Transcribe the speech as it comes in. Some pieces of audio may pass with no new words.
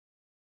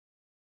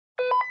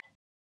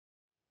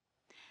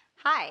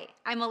Hi,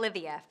 I'm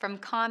Olivia from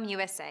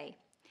USA.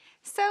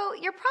 So,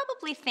 you're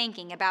probably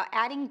thinking about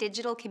adding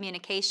digital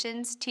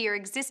communications to your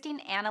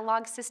existing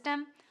analog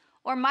system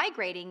or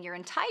migrating your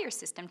entire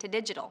system to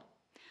digital.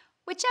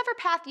 Whichever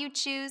path you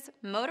choose,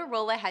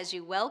 Motorola has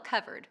you well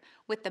covered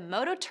with the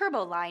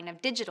MOTOTRBO line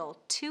of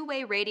digital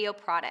two-way radio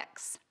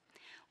products.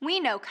 We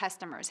know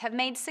customers have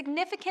made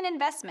significant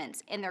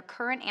investments in their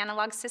current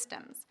analog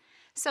systems,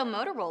 so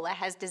Motorola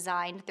has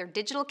designed their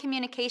digital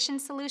communication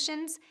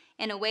solutions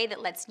in a way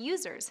that lets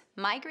users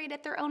migrate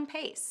at their own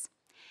pace.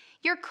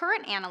 Your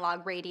current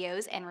analog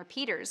radios and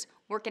repeaters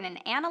work in an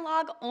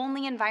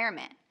analog-only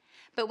environment,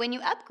 but when you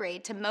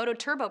upgrade to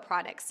MOTOTRBO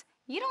products,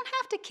 you don't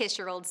have to kiss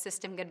your old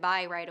system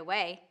goodbye right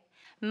away.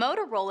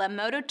 Motorola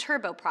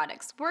MOTOTRBO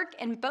products work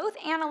in both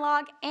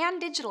analog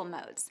and digital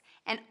modes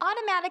and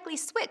automatically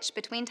switch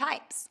between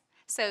types.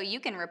 So you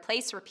can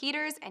replace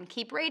repeaters and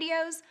keep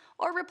radios,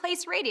 or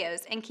replace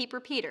radios and keep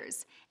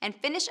repeaters, and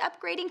finish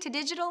upgrading to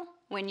digital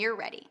when you're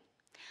ready.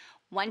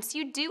 Once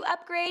you do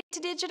upgrade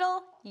to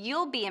digital,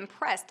 you'll be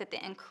impressed at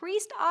the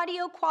increased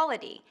audio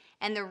quality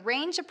and the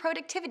range of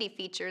productivity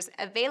features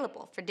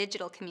available for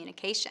digital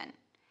communication.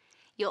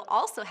 You'll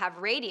also have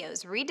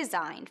radios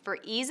redesigned for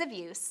ease of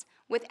use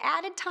with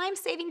added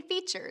time-saving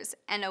features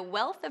and a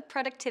wealth of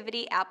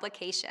productivity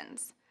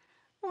applications.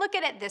 Look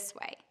at it this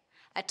way.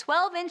 A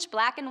 12-inch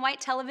black and white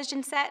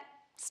television set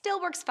still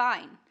works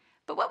fine,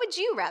 but what would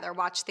you rather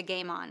watch the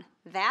game on?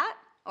 That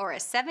or a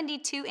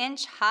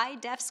 72-inch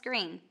high-def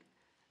screen?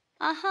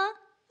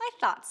 I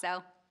thought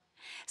so.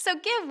 So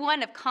give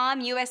one of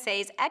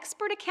USA's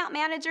expert account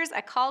managers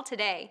a call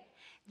today.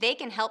 They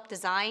can help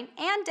design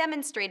and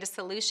demonstrate a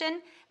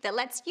solution that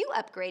lets you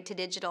upgrade to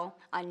digital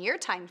on your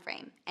time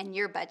frame and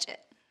your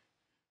budget.